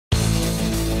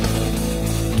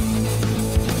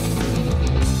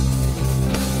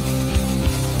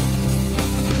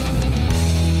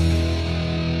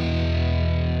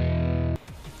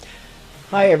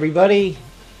Hi everybody,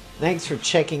 thanks for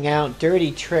checking out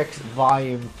Dirty Tricks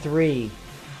Volume 3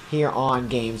 here on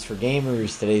Games for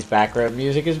Gamers. Today's background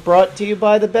music is brought to you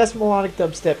by the best melodic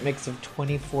dubstep mix of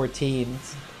 2014.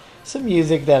 Some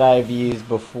music that I've used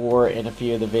before in a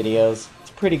few of the videos.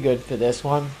 It's pretty good for this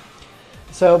one.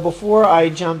 So before I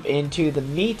jump into the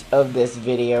meat of this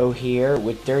video here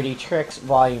with Dirty Tricks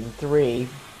Volume 3,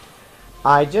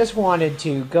 I just wanted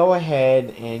to go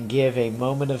ahead and give a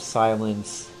moment of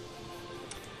silence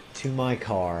to my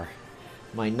car.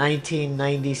 My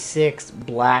 1996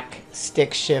 black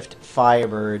stick shift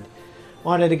Firebird.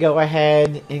 Wanted to go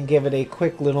ahead and give it a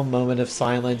quick little moment of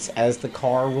silence as the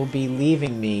car will be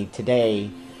leaving me today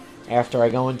after I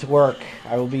go into work.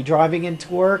 I will be driving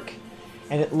into work,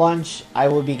 and at lunch I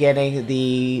will be getting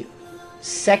the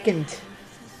second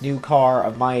new car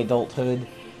of my adulthood.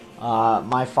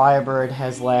 My Firebird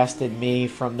has lasted me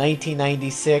from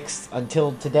 1996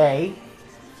 until today.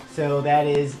 So that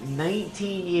is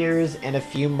 19 years and a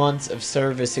few months of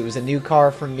service. It was a new car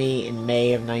for me in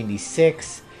May of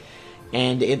 96.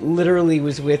 And it literally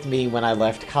was with me when I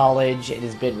left college. It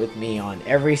has been with me on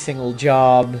every single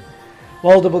job.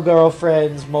 Multiple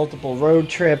girlfriends, multiple road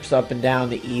trips up and down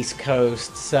the East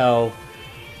Coast. So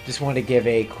just want to give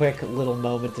a quick little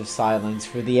moment of silence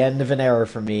for the end of an era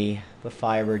for me. The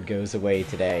Firebird goes away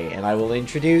today. And I will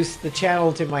introduce the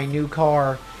channel to my new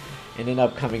car in an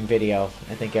upcoming video.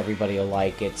 I think everybody will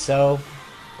like it. So,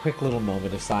 quick little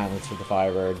moment of silence for the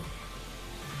Firebird.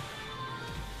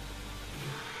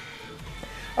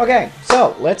 Okay,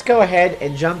 so let's go ahead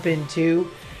and jump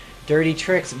into Dirty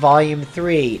Tricks Volume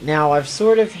 3. Now, I've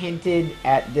sort of hinted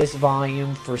at this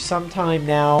volume for some time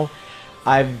now.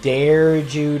 I've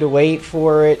dared you to wait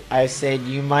for it. I said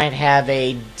you might have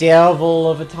a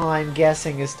devil of a time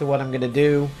guessing as to what I'm going to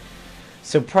do.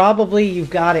 So probably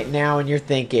you've got it now and you're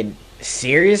thinking,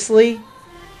 seriously?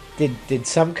 Did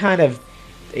some kind of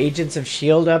Agents of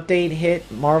S.H.I.E.L.D. update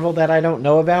hit Marvel that I don't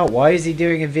know about? Why is he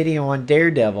doing a video on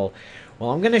Daredevil? Well,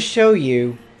 I'm going to show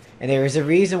you, and there is a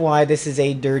reason why this is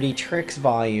a Dirty Tricks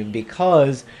volume,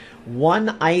 because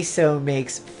one ISO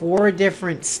makes 4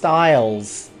 different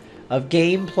styles of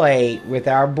gameplay with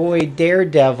our boy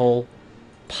Daredevil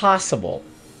possible.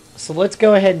 So let's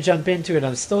go ahead and jump into it.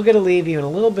 I'm still going to leave you in a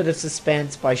little bit of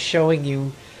suspense by showing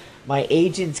you my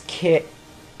Agent's kit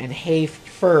and HAIF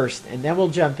first, and then we'll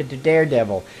jump into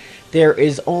Daredevil. There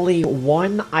is only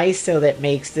one ISO that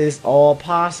makes this all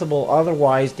possible.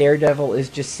 Otherwise, Daredevil is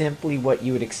just simply what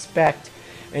you would expect.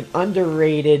 An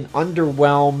underrated,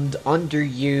 underwhelmed,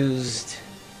 underused,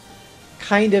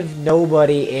 kind of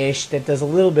nobody-ish that does a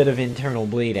little bit of internal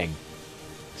bleeding.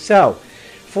 So,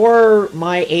 for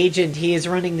my agent, he is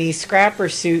running the scrapper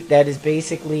suit that is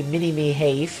basically mini-me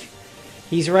HAIF.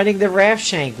 He's running the raft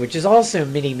shank, which is also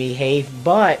mini-me HAIF,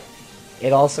 but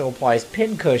it also applies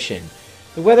pincushion,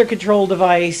 the weather control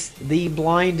device, the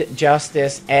blind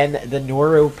justice, and the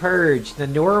neuro purge. The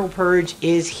neuro purge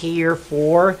is here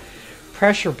for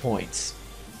pressure points.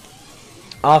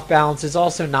 Off balance is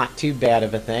also not too bad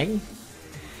of a thing.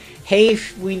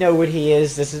 HAIF, we know what he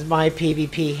is. This is my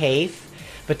PvP HAIF.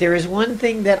 But there is one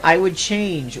thing that I would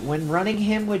change. When running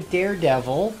him with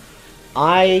Daredevil,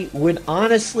 I would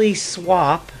honestly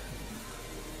swap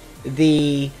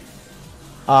the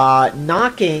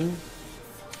knocking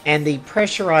and the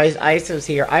pressurized ISOs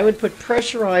here. I would put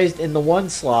pressurized in the one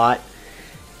slot,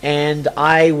 and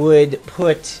I would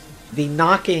put the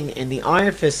knocking in the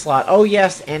Iron Fist slot. Oh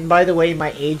yes, and by the way,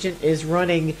 my agent is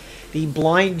running the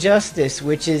Blind Justice,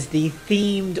 which is the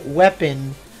themed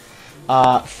weapon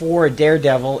for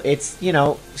Daredevil. It's, you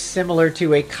know, similar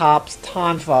to a cop's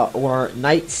tonfa or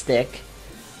nightstick,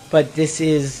 but this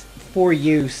is for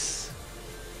use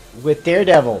with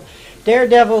Daredevil.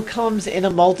 Daredevil comes in a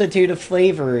multitude of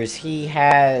flavors. He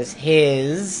has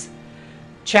his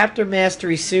Chapter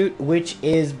Mastery suit, which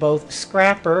is both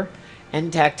Scrapper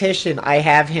and Tactician. I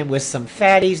have him with some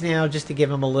fatties now just to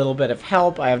give him a little bit of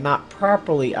help. I have not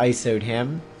properly ISO'd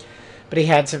him, but he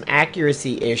had some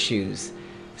accuracy issues.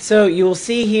 So you will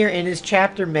see here in his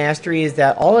Chapter Mastery is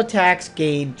that all attacks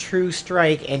gain True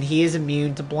Strike, and he is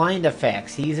immune to blind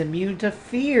effects. He's immune to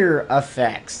fear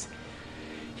effects.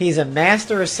 He's a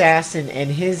Master Assassin, and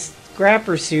his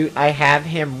Scrapper suit, I have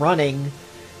him running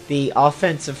the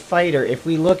Offensive Fighter. If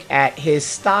we look at his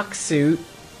stock suit,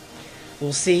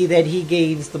 we'll see that he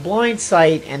gains the Blind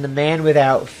Sight and the Man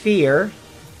Without Fear,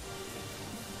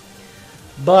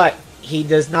 but he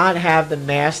does not have the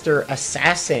Master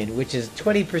Assassin, which is a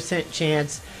 20%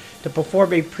 chance to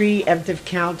perform a preemptive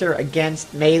counter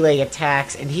against melee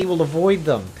attacks, and he will avoid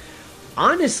them.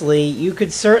 Honestly, you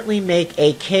could certainly make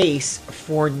a case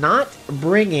for not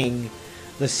bringing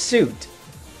the suit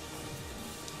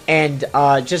And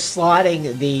just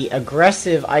slotting the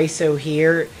aggressive ISO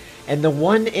here and the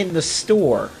one in the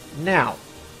store. Now,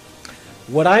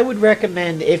 what I would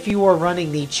recommend if you are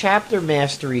running the Chapter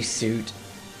Mastery suit,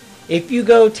 if you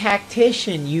go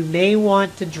Tactician, you may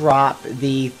want to drop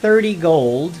the 30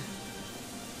 gold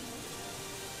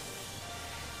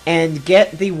and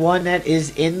get the one that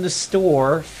is in the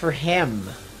store for him.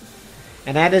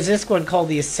 And that is this one called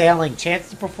the Assailing. Chance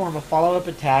to perform a follow-up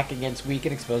attack against weak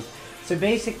and exposed. So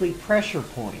basically pressure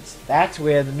points. That's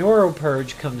where the Neuro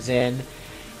Purge comes in.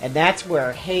 And that's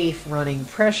where HAIF running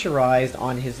pressurized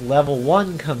on his level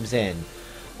 1 comes in.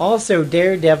 Also,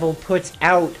 Daredevil puts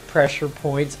out pressure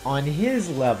points on his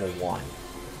level 1.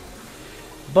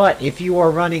 But if you are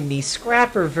running the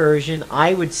Scrapper version,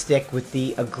 I would stick with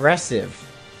the aggressive.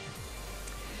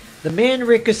 The man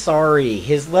Ricosari,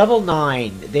 his level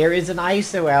 9, there is an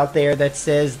ISO out there that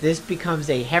says this becomes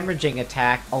a hemorrhaging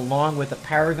attack along with a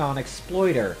Paragon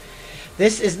Exploiter.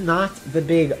 This is not the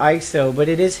big ISO, but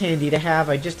it is handy to have.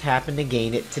 I just happened to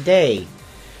gain it today.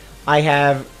 I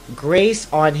have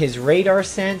Grace on his radar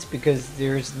sense because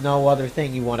there's no other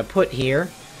thing you want to put here.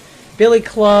 Billy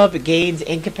Club gains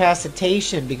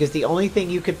incapacitation because the only thing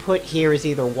you could put here is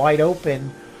either wide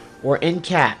open or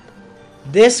incap.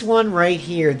 This one right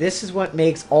here, this is what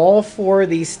makes all 4 of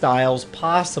these styles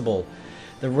possible.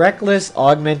 The Reckless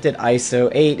Augmented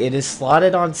ISO 8, it is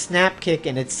slotted on Snap Kick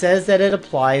and it says that it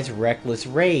applies Reckless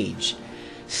Rage.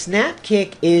 Snap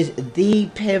Kick is the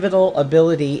pivotal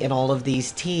ability in all of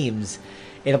these teams.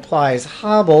 It applies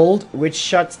Hobbled, which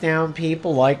shuts down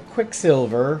people like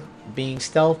Quicksilver, being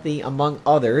stealthy among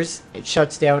others. It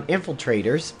shuts down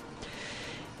infiltrators.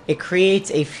 It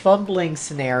creates a fumbling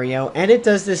scenario, and it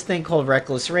does this thing called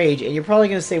Reckless Rage. And you're probably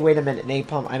going to say, wait a minute,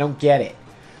 Napalm, I don't get it.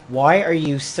 Why are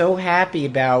you so happy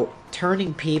about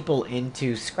turning people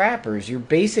into scrappers? You're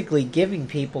basically giving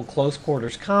people close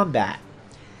quarters combat.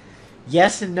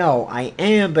 Yes and no, I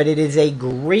am, but it is a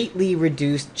greatly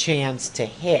reduced chance to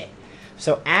hit.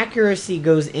 So accuracy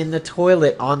goes in the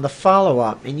toilet on the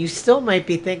follow-up, and you still might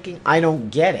be thinking, I don't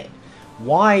get it.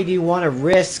 Why do you want to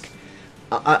risk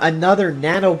another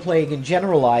Nanoplague and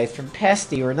Generalized from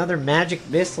Pesty, or another Magic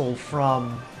Missile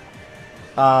from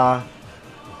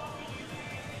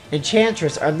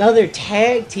Enchantress, or another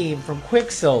Tag Team from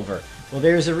Quicksilver? Well,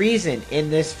 there's a reason. In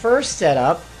this first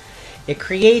setup, it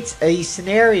creates a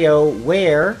scenario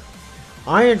where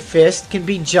Iron Fist can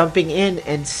be jumping in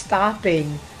and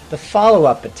stopping the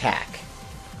follow-up attack.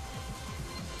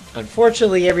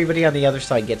 Unfortunately, everybody on the other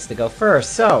side gets to go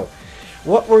first. So,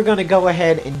 what we're going to go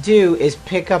ahead and do is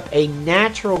pick up a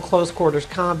natural close quarters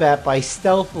combat by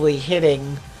stealthily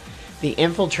hitting the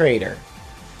Infiltrator.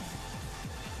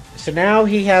 So now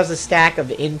he has a stack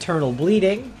of internal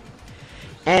bleeding,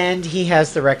 and he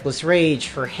has the Reckless Rage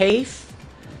for HAIF.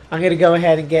 I'm going to go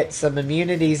ahead and get some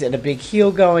immunities and a big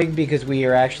heal going because we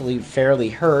are actually fairly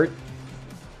hurt.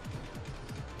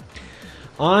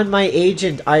 On my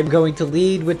agent, I'm going to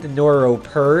lead with the Neuro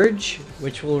Purge,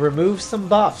 which will remove some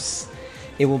buffs.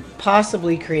 It will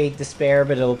possibly create despair,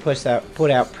 but it'll put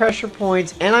out pressure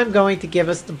points, and I'm going to give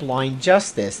us the Blind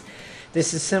Justice.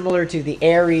 This is similar to the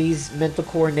Ares, Mental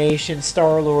Coordination,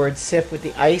 Star-Lord, Sif with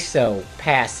the ISO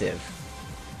passive.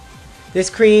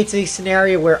 This creates a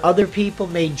scenario where other people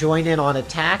may join in on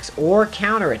attacks or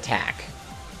counterattack.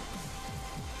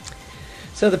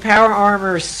 So the Power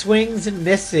Armor swings and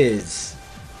misses.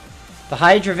 The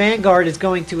Hydra Vanguard is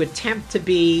going to attempt to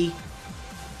be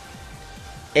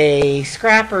a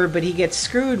scrapper, but he gets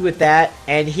screwed with that,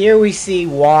 and here we see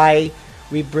why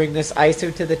we bring this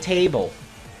ISO to the table.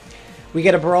 We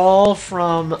get a Brawl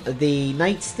from the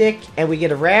Nightstick, and we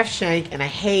get a Raft Shank and a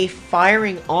HAIF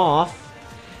firing off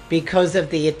because of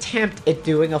the attempt at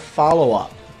doing a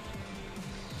follow-up.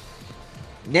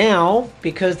 Now,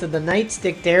 because of the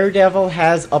Nightstick, Daredevil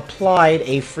has applied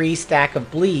a free stack of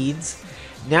bleeds.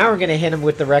 Now we're going to hit him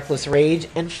with the Reckless Rage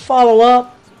and follow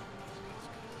up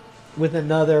with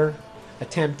another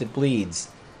attempt at bleeds.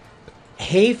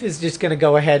 HAIF is just going to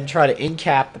go ahead and try to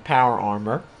incap the Power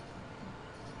Armor.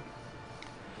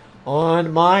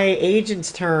 On my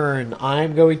agent's turn,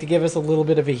 I'm going to give us a little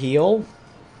bit of a heal.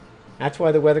 That's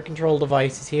why the weather control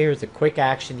device is here. It's a quick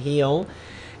action heal.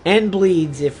 And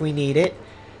bleeds if we need it.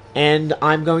 And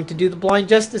I'm going to do the Blind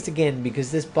Justice again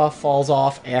because this buff falls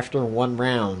off after one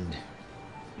round.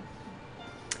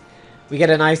 We get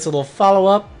a nice little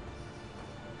follow-up.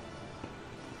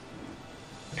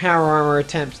 Power Armor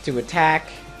attempts to attack.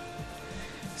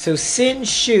 So Sin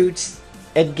shoots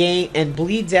and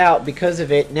bleeds out because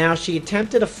of it. Now she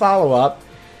attempted a follow-up,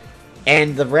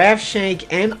 and the Raft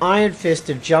Shank and Iron Fist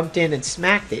have jumped in and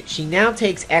smacked it. She now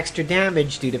takes extra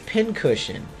damage due to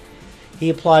Pincushion. He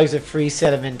applies a free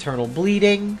set of internal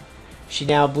bleeding. She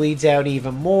now bleeds out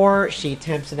even more. She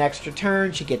attempts an extra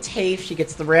turn. She gets HAIF. She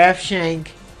gets the raft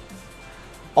shank.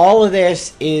 All of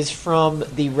this is from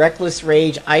the Reckless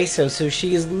Rage ISO. So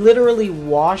she is literally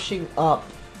washing up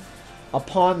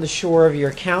upon the shore of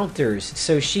your counters.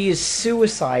 So she is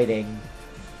suiciding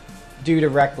due to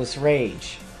Reckless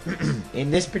Rage.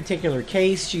 In this particular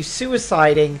case, she's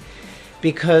suiciding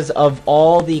because of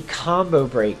all the combo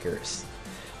breakers.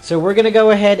 So we're going to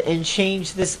go ahead and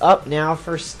change this up now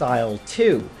for Style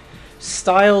 2.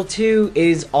 Style 2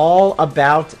 is all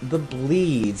about the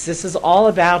bleeds. This is all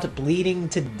about bleeding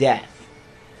to death.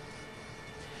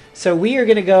 So we are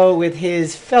going to go with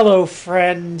his fellow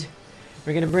friend.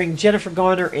 We're going to bring Jennifer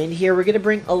Garner in here. We're going to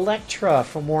bring Elektra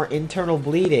for more internal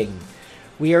bleeding.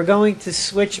 We are going to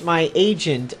switch my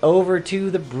agent over to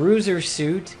the bruiser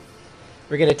suit.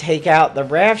 We're going to take out the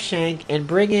raft shank and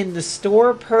bring in the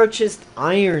store-purchased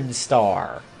Iron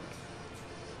Star.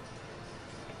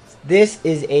 This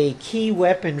is a key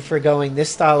weapon for going this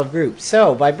style of group.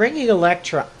 So, by bringing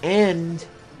Elektra and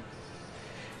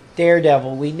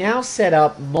Daredevil, we now set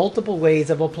up multiple ways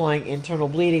of applying internal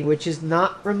bleeding, which is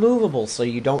not removable. So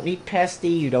you don't need Pesty,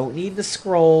 you don't need the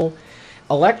scroll.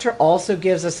 Elektra also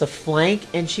gives us a flank,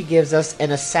 and she gives us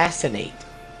an assassinate.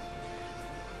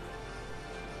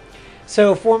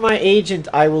 So for my agent,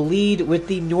 I will lead with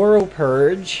the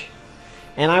Neuropurge,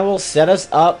 and I will set us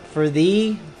up for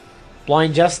the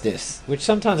Blind Justice, which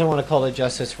sometimes I want to call it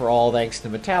Justice for All thanks to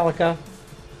Metallica.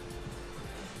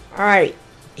 Alright,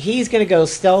 he's going to go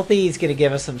stealthy, he's going to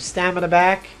give us some stamina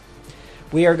back.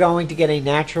 We are going to get a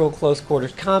natural close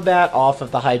quarters combat off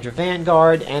of the Hydra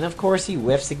Vanguard, and of course he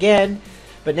whiffs again,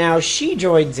 but now she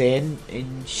joins in,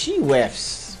 and she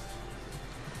whiffs.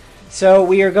 So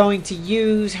we are going to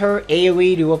use her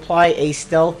AoE to apply a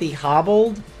stealthy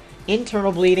hobbled,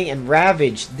 internal bleeding, and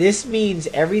ravage. This means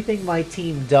everything my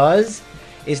team does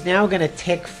is now going to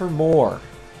tick for more.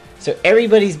 So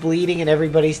everybody's bleeding and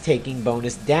everybody's taking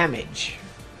bonus damage.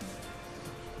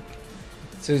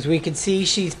 So as we can see,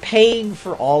 she's paying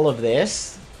for all of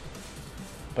this.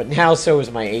 But now so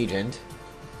is my agent.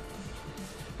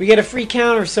 We get a free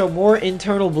counter, so more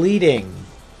internal bleeding.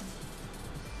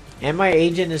 And my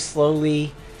agent is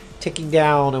slowly ticking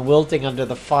down and wilting under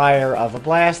the fire of a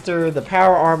blaster. The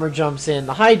power armor jumps in.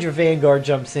 The Hydra Vanguard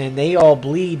jumps in. They all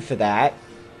bleed for that.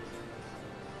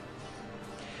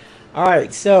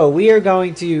 Alright, so we are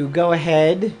going to go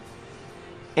ahead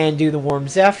and do the Warm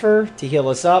Zephyr to heal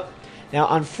us up. Now,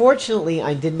 unfortunately,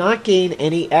 I did not gain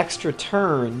any extra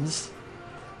turns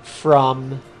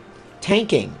from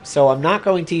tanking. So I'm not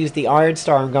going to use the Iron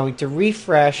Star. I'm going to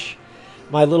refresh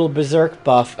my little Berserk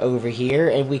buff over here,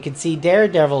 and we can see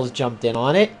Daredevil's jumped in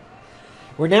on it.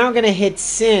 We're now going to hit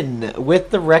Sin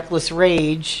with the Reckless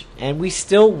Rage, and we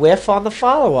still whiff on the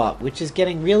follow-up, which is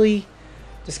getting really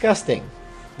disgusting.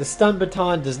 The Stun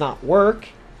Baton does not work.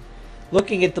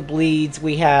 Looking at the bleeds,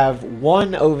 we have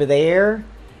 1 over there,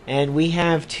 and we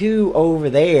have 2 over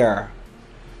there.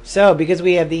 So, because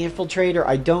we have the Infiltrator,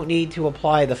 I don't need to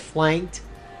apply the Flanked.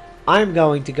 I'm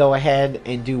going to go ahead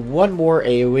and do 1 more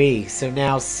AoE. So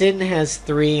now Sin has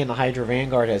 3 and the Hydra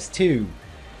Vanguard has 2.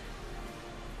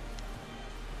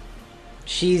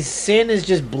 Sin is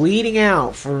just bleeding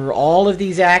out for all of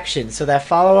these actions. So that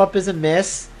follow-up is a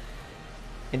miss.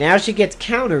 And now she gets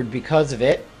countered because of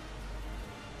it.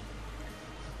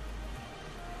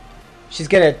 She's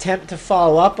going to attempt to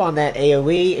follow up on that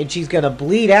AoE, and she's going to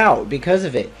bleed out because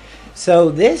of it. So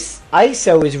this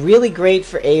ISO is really great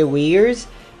for AoEers,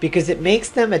 because it makes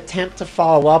them attempt to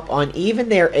follow up on even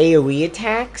their AoE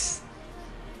attacks,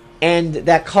 and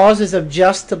that causes them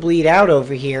just to bleed out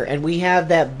over here, and we have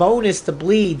that bonus to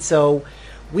bleed. So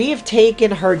we have taken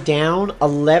her down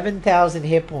 11,000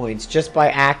 hit points just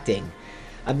by acting.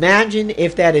 Imagine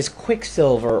if that is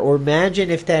Quicksilver, or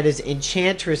imagine if that is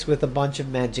Enchantress with a bunch of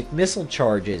magic missile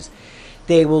charges.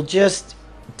 They will just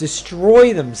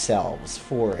destroy themselves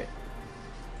for it.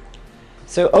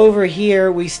 So over here,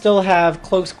 we still have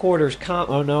close quarters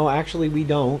oh no, actually we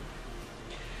don't.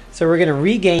 So we're going to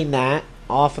regain that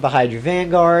off of the Hydra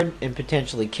Vanguard and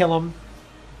potentially kill him.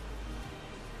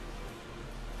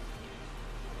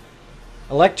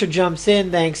 Elektra jumps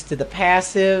in thanks to the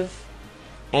passive.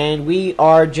 And we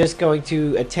are just going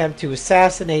to attempt to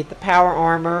assassinate the power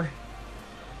armor,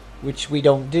 which we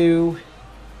don't do.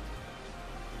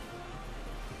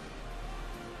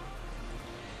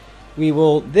 We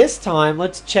will, this time,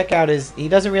 let's check out his, he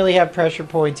doesn't really have pressure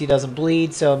points, he doesn't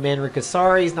bleed, so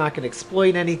Manrikasari is not going to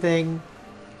exploit anything.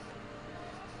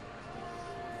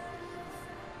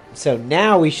 So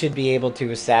now we should be able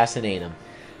to assassinate him.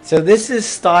 So this is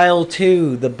style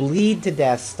 2, the bleed to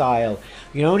death style.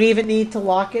 You don't even need to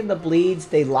lock in the bleeds,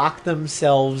 they lock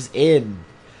themselves in.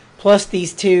 Plus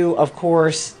these two, of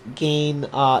course, gain,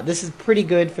 this is pretty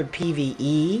good for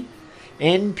PvE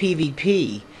and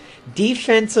PvP.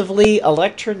 Defensively,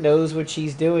 Elektra knows what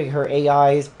she's doing. Her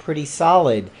AI is pretty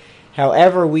solid.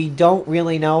 However, we don't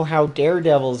really know how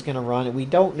Daredevil is going to run, and we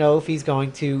don't know if he's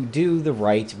going to do the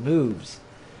right moves.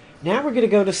 Now we're going to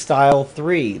go to style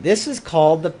 3. This is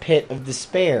called the Pit of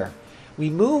Despair. We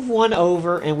move one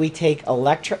over and we take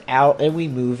Elektra out and we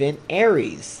move in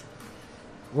Ares.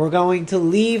 We're going to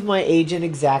leave my agent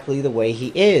exactly the way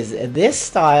he is. And this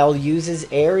style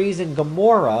uses Ares and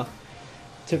Gamora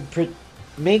to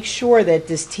make sure that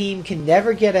this team can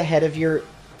never get ahead of your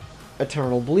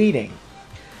eternal bleeding.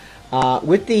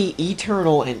 With the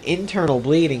eternal and internal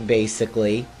bleeding,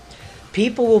 basically,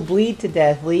 people will bleed to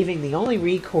death, leaving the only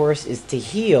recourse is to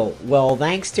heal. Well,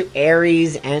 thanks to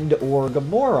Ares and or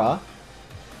Gamora,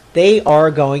 they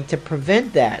are going to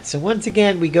prevent that. So once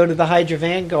again, we go to the Hydra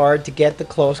Vanguard to get the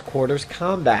close quarters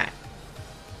combat.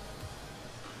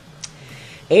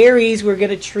 Ares, we're going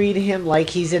to treat him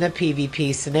like he's in a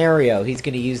PvP scenario. He's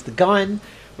going to use the gun,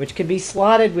 which can be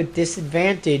slotted with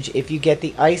disadvantage if you get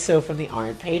the ISO from the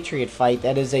Iron Patriot fight.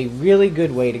 That is a really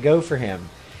good way to go for him.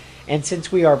 And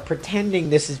since we are pretending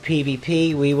this is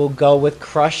PvP, we will go with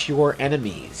Crush Your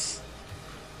Enemies.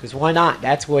 Because why not?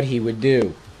 That's what he would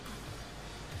do.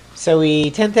 So he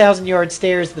 10,000 yard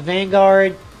stares the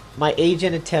Vanguard. My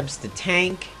agent attempts to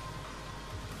tank.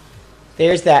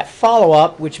 There's that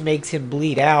follow-up, which makes him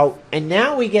bleed out. And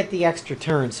now we get the extra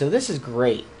turn, so this is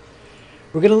great.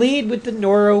 We're going to lead with the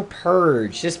Neuro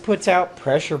Purge. This puts out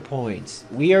pressure points.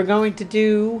 We are going to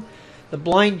do the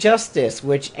Blind Justice,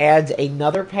 which adds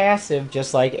another passive,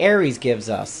 just like Ares gives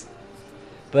us.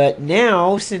 But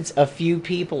now, since a few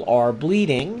people are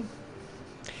bleeding,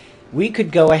 we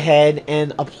could go ahead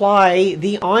and apply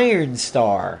the Iron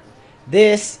Star.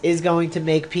 This is going to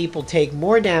make people take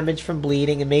more damage from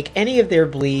bleeding and make any of their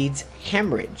bleeds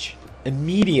hemorrhage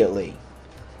immediately.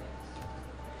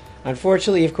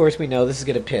 Unfortunately, of course, we know this is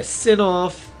going to piss Sin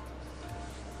off.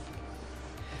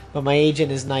 But my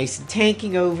agent is nice and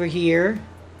tanking over here.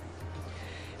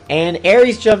 And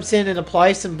Ares jumps in and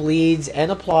applies some bleeds and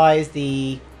applies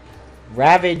the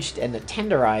Ravaged and the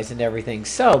Tenderized and everything.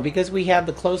 So, because we have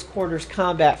the close quarters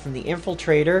combat from the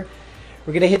Infiltrator,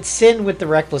 we're going to hit Sin with the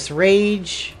Reckless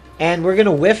Rage. And we're going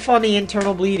to whiff on the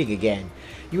internal bleeding again.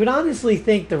 You would honestly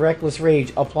think the Reckless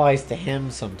Rage applies to him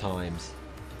sometimes.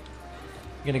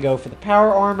 I'm going to go for the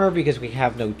Power Armor because we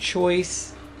have no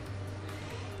choice.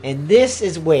 And this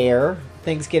is where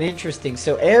things get interesting.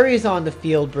 So Ares on the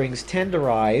field brings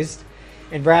Tenderized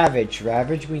and Ravage.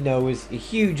 Ravage we know is a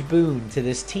huge boon to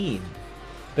this team.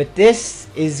 But this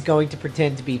is going to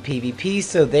pretend to be PvP,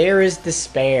 so there is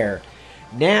Despair.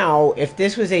 Now, if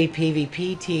this was a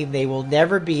PvP team, they will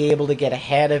never be able to get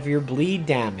ahead of your bleed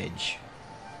damage.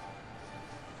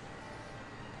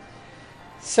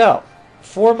 So,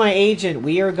 for my agent,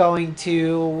 we are going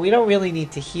to... We don't really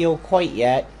need to heal quite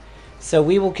yet. So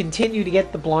we will continue to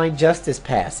get the Blind Justice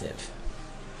passive.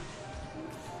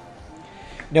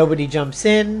 Nobody jumps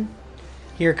in.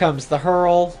 Here comes the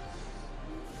Hurl.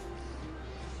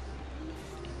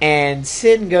 And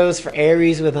Sin goes for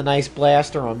Ares with a nice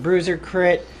blaster on Bruiser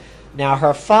crit. Now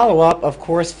her follow-up, of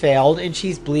course, failed, and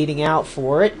she's bleeding out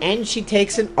for it. And she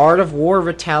takes an Art of War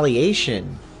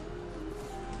retaliation.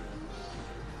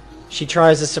 She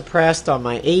tries a suppressed on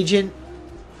my agent.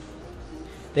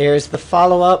 There's the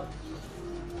follow-up.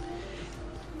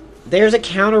 There's a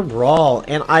counter brawl,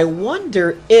 and I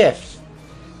wonder if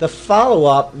the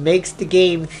follow-up makes the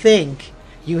game think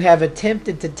you have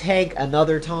attempted to tank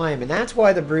another time, and that's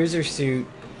why the Bruiser suit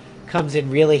comes in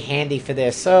really handy for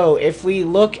this. So if we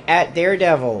look at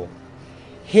Daredevil,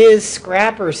 his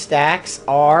scrapper stacks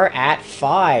are at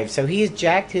 5, so he's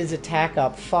jacked his attack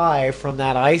up 5 from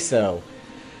that ISO.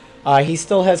 He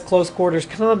still has close quarters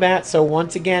combat, so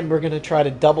once again we're going to try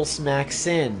to double smack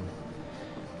Sin.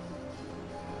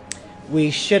 We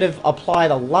should have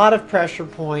applied a lot of pressure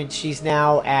points. She's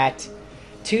now at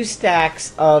 2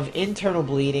 stacks of internal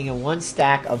bleeding and 1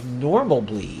 stack of normal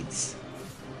bleeds.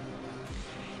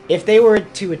 If they were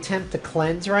to attempt to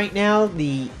cleanse right now,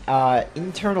 the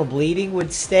internal bleeding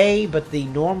would stay, but the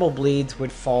normal bleeds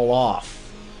would fall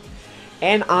off.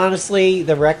 And honestly,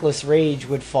 the Reckless Rage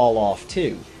would fall off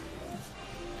too.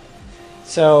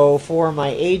 So for my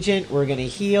agent, we're going to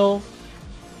heal.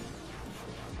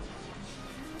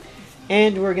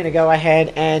 And we're going to go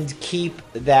ahead and keep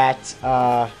that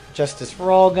Justice for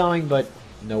All going, but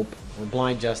nope. Or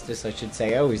Blind Justice, I should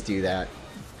say. I always do that.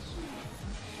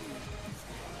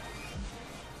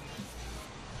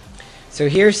 So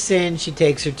here's Sin. She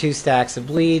takes her 2 stacks of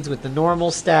bleeds with the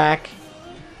normal stack.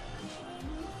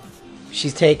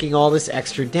 She's taking all this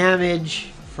extra damage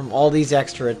from all these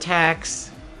extra attacks.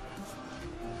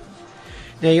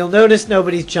 Now you'll notice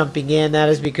nobody's jumping in. That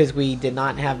is because we did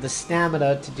not have the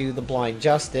stamina to do the blind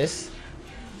justice.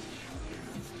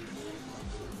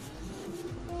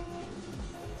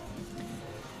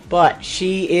 But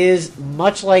she is,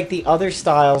 much like the other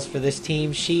styles for this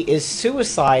team, she is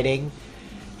suiciding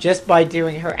just by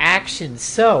doing her actions.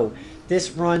 So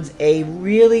this runs a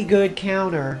really good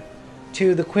counter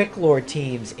to the Quick Lore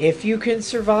teams. If you can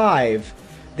survive,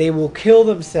 they will kill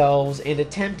themselves in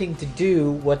attempting to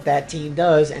do what that team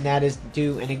does, and that is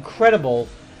do an incredible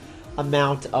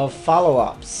amount of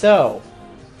follow-up. So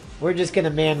we're just going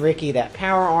to man Ricky that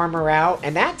power armor out,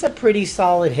 and that's a pretty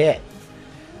solid hit.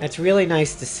 That's really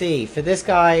nice to see. For this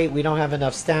guy, we don't have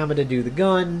enough stamina to do the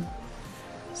gun,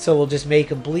 so we'll just make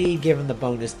him bleed, give him the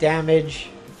bonus damage.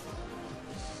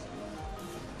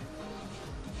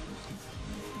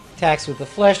 Attacks with the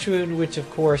flesh wound, which of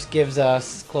course gives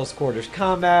us close quarters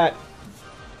combat.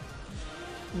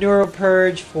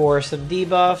 Neuropurge for some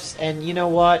debuffs, and you know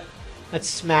what? Let's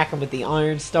smack him with the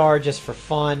Iron Star just for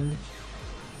fun.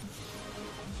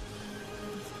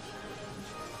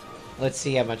 Let's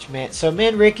see how much man... So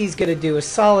Man Ricky's going to do a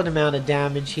solid amount of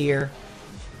damage here.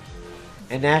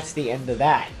 And that's the end of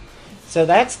that. So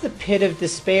that's the Pit of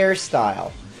Despair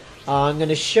style. I'm going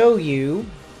to show you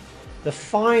the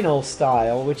final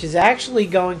style, which is actually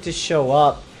going to show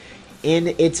up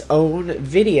in its own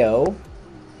video,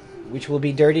 which will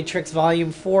be Dirty Tricks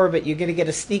Volume 4, but you're going to get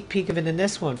a sneak peek of it in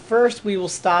this one. First, we will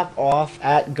stop off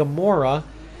at Gamora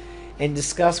and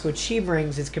discuss what she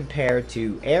brings as compared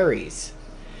to Ares.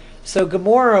 So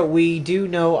Gamora, we do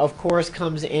know, of course,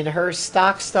 comes in her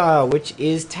stock style, which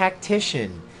is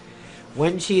Tactician.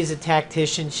 When she is a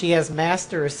Tactician, she has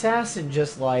Master Assassin,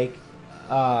 just like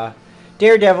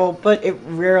Daredevil, but it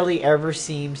rarely ever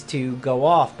seems to go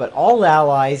off. But all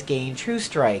allies gain True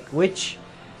Strike, which,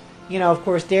 you know, of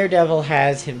course, Daredevil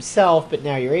has himself, but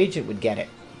now your agent would get it.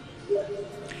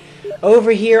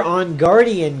 Over here on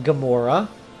Guardian Gamora,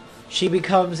 she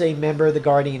becomes a member of the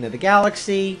Guardian of the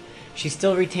Galaxy. She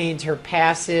still retains her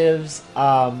passives,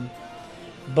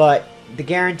 but the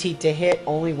guaranteed to hit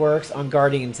only works on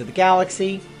Guardians of the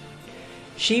Galaxy.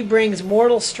 She brings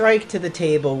Mortal Strike to the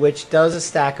table, which does a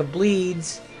stack of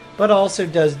bleeds, but also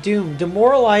does Doom.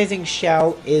 Demoralizing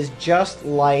Shout is just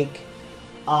like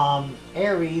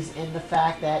Ares in the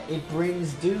fact that it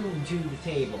brings Doom to the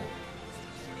table.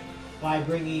 By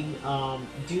bringing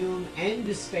Doom and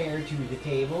Despair to the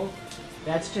table,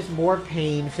 that's just more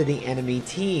pain for the enemy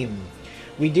team.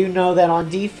 We do know that on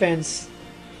defense,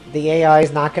 the AI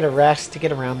is not going to rest to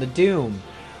get around the Doom.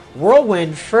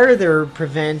 Whirlwind further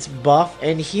prevents buff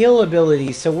and heal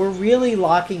abilities, so we're really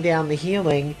locking down the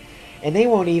healing, and they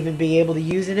won't even be able to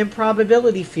use an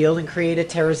improbability field and create a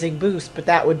Terrazing boost, but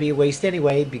that would be a waste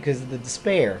anyway because of the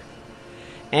Despair.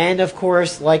 And of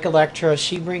course, like Elektra,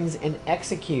 she brings an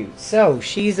Execute, so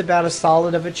she's about as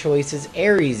solid of a choice as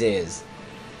Ares is.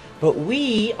 But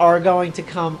we are going to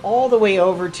come all the way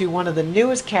over to one of the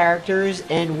newest characters,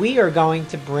 and we are going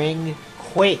to bring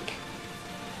Quake.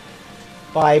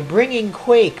 By bringing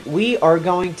Quake, we are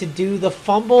going to do the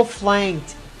Fumble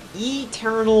Flanked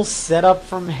Eternal Setup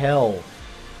from Hell.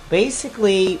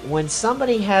 Basically, when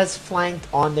somebody has flanked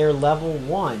on their level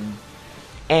 1,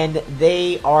 and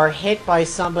they are hit by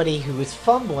somebody who is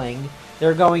fumbling,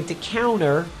 they're going to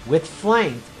counter with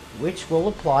Flanked, which will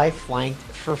apply Flanked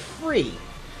for free.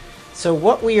 So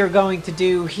what we are going to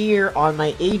do here on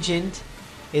my agent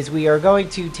is we are going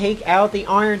to take out the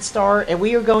Iron Star and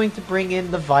we are going to bring in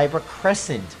the Vibra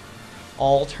Crescent.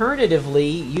 Alternatively,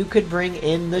 you could bring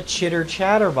in the Chitter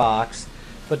Chatterbox,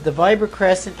 but the Vibra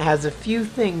Crescent has a few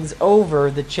things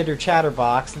over the Chitter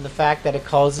Chatterbox, and the fact that it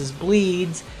causes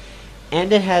bleeds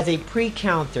and it has a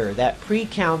pre-counter. That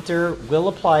pre-counter will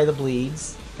apply the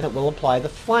bleeds and it will apply the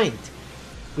flanked.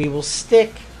 We will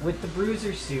stick with the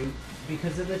Bruiser suit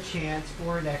because of the chance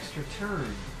for an extra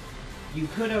turn. You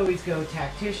could always go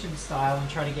Tactician style and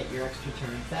try to get your extra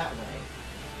turns that way.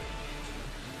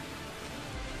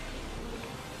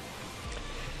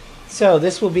 So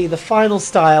this will be the final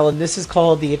style, and this is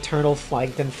called the Eternal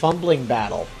Flanked and Fumbling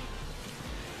Battle.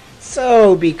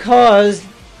 So because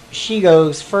she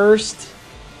goes first,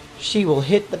 she will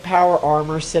hit the power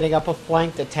armor, setting up a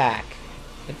flanked attack.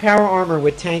 The power armor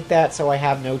would tank that, so I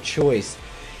have no choice.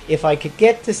 If I could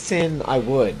get to Sin, I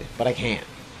would, but I can't.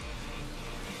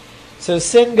 So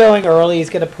Sin going early is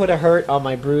going to put a hurt on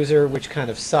my Bruiser, which kind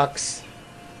of sucks.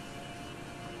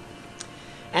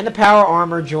 And the power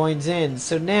armor joins in.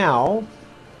 So now,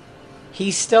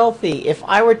 He's stealthy. If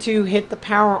I were to hit the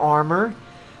power armor,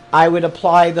 I would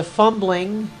apply the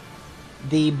fumbling,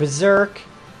 the berserk,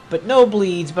 but no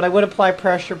bleeds, but I would apply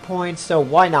pressure points, so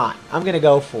why not? I'm going to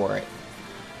go for it.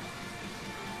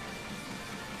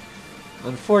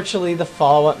 Unfortunately, the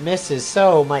follow-up misses,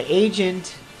 so my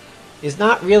agent is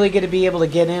not really going to be able to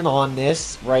get in on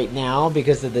this right now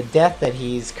because of the death that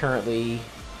he's currently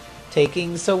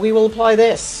taking, so we will apply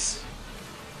this.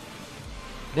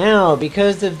 Now,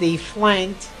 because of the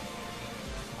flanked,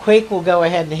 Quake will go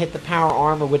ahead and hit the power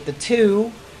armor with the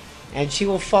 2, and she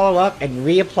will follow up and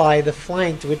reapply the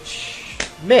flanked, which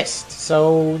missed,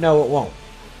 so no, it won't.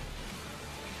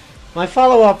 My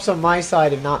follow-ups on my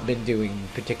side have not been doing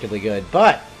particularly good,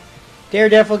 but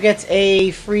Daredevil gets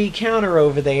a free counter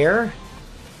over there,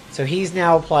 so he's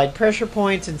now applied pressure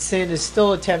points, and Sin is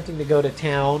still attempting to go to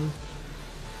town.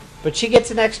 But she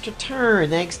gets an extra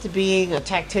turn thanks to being a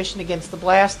tactician against the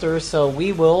blaster, so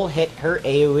we will hit her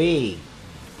AoE.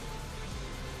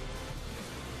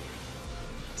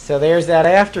 So there's that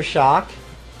aftershock.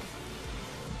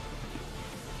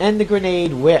 And the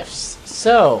grenade whiffs.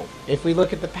 So, if we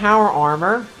look at the power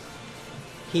armor,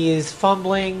 he is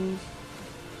fumbling,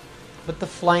 but the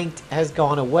flanked has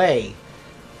gone away.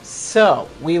 So,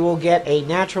 we will get a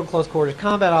natural close quarters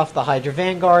combat off the Hydra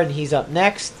Vanguard, and he's up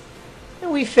next.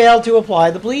 And we failed to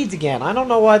apply the bleeds again. I don't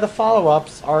know why the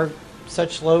follow-ups are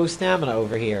such low stamina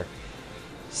over here.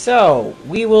 So,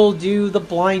 we will do the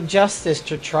Blind Justice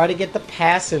to try to get the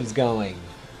passives going.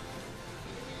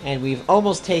 And we've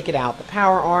almost taken out the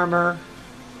power armor.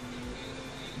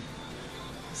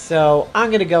 So, I'm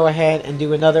going to go ahead and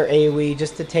do another AoE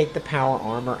just to take the power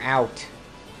armor out.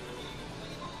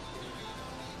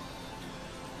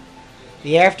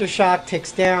 The aftershock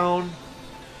ticks down.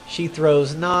 She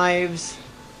throws knives.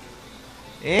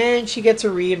 And she gets her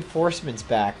reinforcements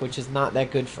back, which is not that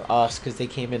good for us because they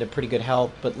came in at pretty good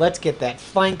health. But let's get that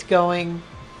flanked going.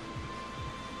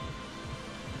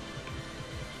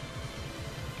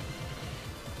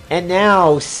 And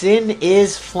now Sin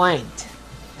is flanked.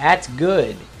 That's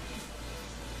good.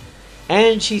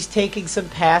 And she's taking some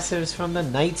passives from the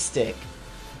nightstick.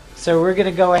 So we're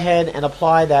going to go ahead and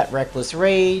apply that Reckless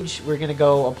Rage. We're going to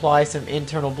go apply some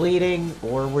internal bleeding,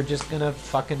 or we're just going to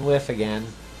fucking whiff again.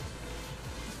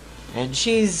 And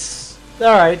she's...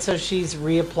 Alright, so she's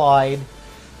reapplied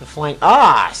the flank.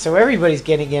 Ah! So everybody's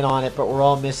getting in on it, but we're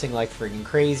all missing like freaking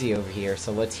crazy over here.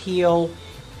 So let's heal.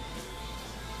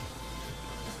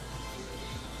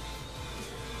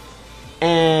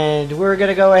 And we're going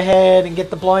to go ahead and get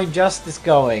the Blind Justice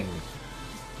going.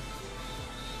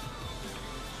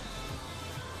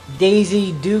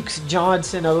 Daisy Dukes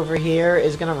Johnson over here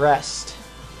is going to rest.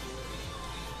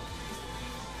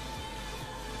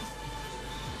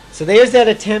 So there's that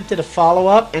attempt at a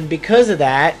follow-up, and because of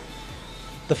that,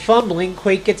 the fumbling,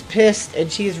 Quake gets pissed,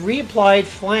 and she is reapplied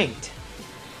flanked.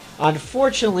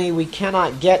 Unfortunately, we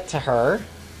cannot get to her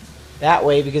that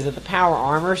way because of the power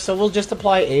armor, so we'll just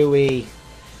apply AoE.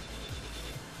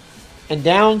 And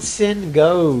down Sin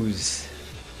goes.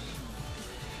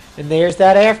 And there's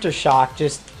that aftershock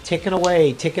just ticking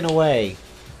away, ticking away.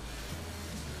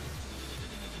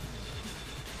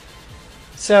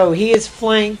 So he is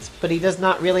flanked, but he does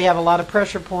not really have a lot of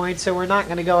pressure points, so we're not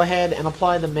going to go ahead and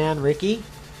apply the Man Ricky.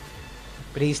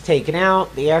 But he's taken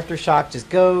out. The aftershock just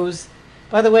goes.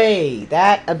 By the way,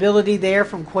 that ability there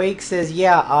from Quake says,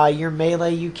 yeah, your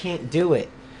melee, you can't do it.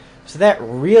 So that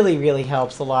really, really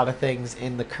helps a lot of things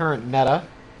in the current meta.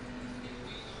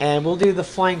 And we'll do the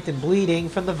flanked and bleeding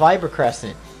from the Vibra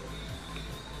Crescent.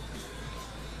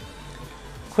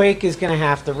 Quake is going to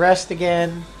have to rest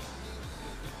again.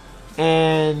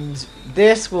 And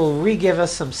this will re-give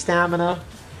us some stamina.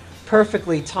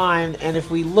 Perfectly timed. And if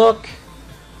we look,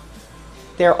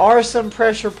 there are some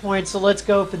pressure points. So let's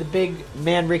go for the big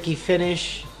Man Ricky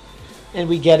finish. And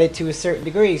we get it to a certain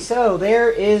degree. So there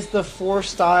is the 4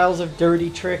 styles of Dirty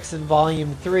Tricks in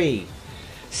Volume 3.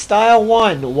 Style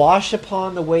 1, Wash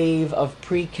Upon the Wave of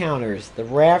Pre-Counters. The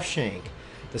Raft Shank.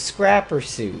 The Scrapper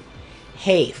Suit.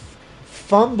 HAIF.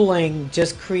 Fumbling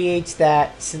just creates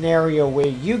that scenario where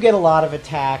you get a lot of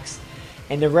attacks,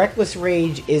 and the Reckless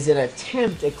Rage is an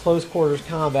attempt at close quarters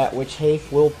combat, which HAIF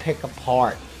will pick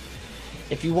apart.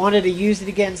 If you wanted to use it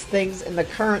against things in the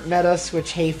current meta,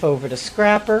 switch HAIF over to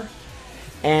Scrapper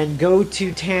and go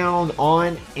to town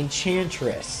on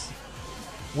Enchantress.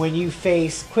 When you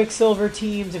face Quicksilver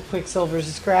teams, if Quicksilver's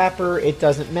a Scrapper, it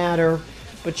doesn't matter,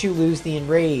 but you lose the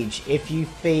Enrage. If you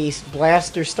face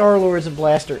Blaster Star-Lords and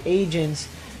Blaster Agents,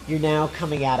 you're now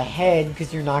coming out ahead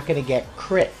because you're not going to get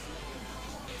crit.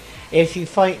 If you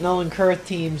fight Null and Kurth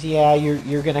teams, yeah,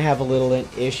 you're going to have a little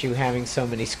issue having so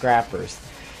many Scrappers.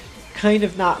 kind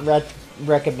of not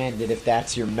recommended if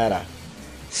that's your meta.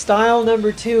 Style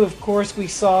number 2, of course, we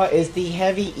saw is the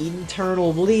heavy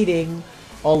internal bleeding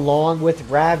along with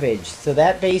ravage. So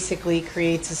that basically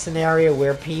creates a scenario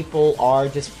where people are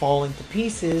just falling to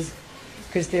pieces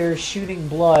because they're shooting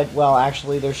blood. Well,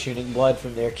 actually, they're shooting blood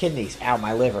from their kidneys. Ow,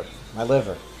 my liver. My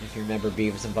liver, if you remember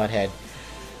Beavis and Butthead.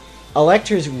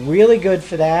 Elektra's really good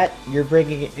for that. You're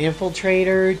bringing an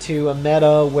infiltrator to a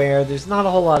meta where there's not a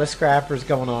whole lot of scrappers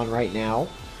going on right now.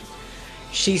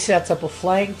 She sets up a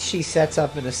flank. She sets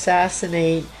up an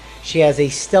assassinate. She has a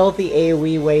stealthy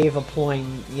AoE wave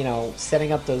employing,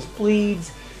 setting up those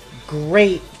bleeds.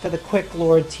 Great for the quick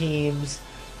lord teams.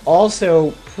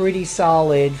 Also pretty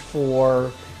solid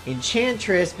for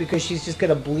Enchantress because she's just going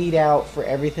to bleed out for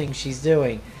everything she's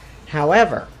doing.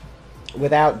 However,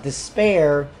 without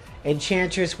despair,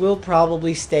 Enchantress will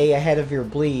probably stay ahead of your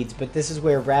bleeds, but this is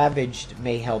where Ravaged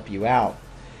may help you out.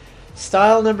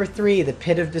 Style number 3, the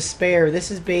Pit of Despair. This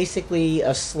is basically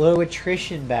a slow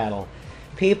attrition battle.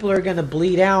 People are going to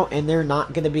bleed out and they're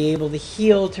not going to be able to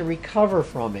heal to recover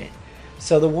from it.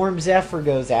 So the Warm Zephyr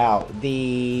goes out.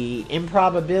 The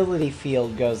Improbability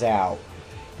Field goes out.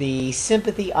 The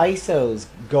Sympathy ISOs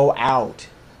go out.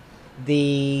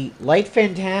 The Light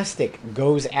Fantastic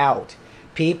goes out.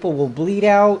 People will bleed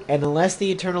out, and unless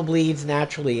the Eternal Bleeds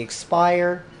naturally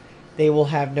expire, they will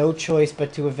have no choice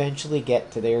but to eventually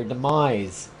get to their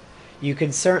demise. You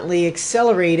can certainly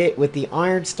accelerate it with the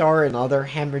Iron Star and other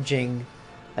hemorrhaging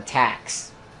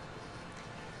attacks.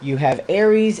 You have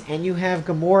Ares and you have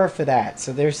Gamora for that,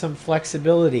 so there's some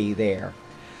flexibility there.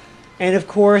 And of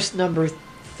course, number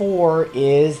 4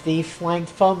 is the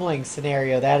flanked fumbling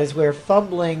scenario. That is where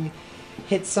fumbling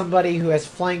hits somebody who has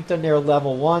flanked on their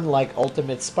level 1, like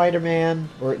Ultimate Spider-Man,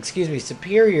 or excuse me,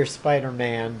 Superior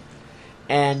Spider-Man,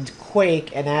 and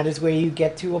Quake, and that is where you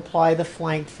get to apply the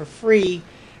flank for free,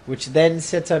 which then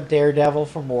sets up Daredevil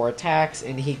for more attacks,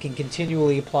 and he can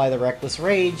continually apply the Reckless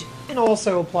Rage, and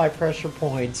also apply pressure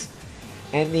points,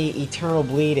 and the Eternal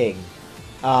Bleeding.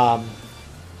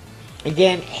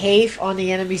 Again, HAIF on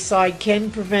the enemy side can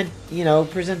present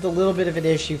a little bit of an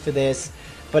issue for this,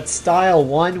 but Style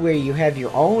 1, where you have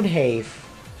your own HAIF,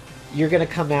 you're going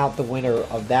to come out the winner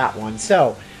of that one.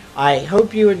 So, I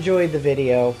hope you enjoyed the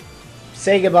video.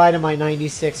 Say goodbye to my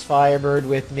 96 Firebird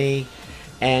with me.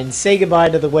 And say goodbye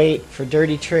to the wait for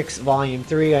Dirty Tricks Volume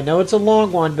 3. I know it's a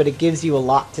long one, but it gives you a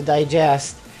lot to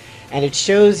digest. And it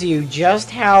shows you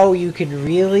just how you can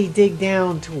really dig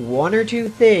down to one or two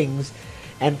things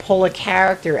and pull a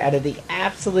character out of the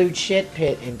absolute shit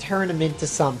pit and turn them into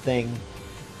something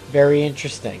very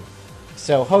interesting.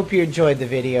 So, hope you enjoyed the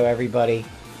video, everybody.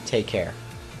 Take care.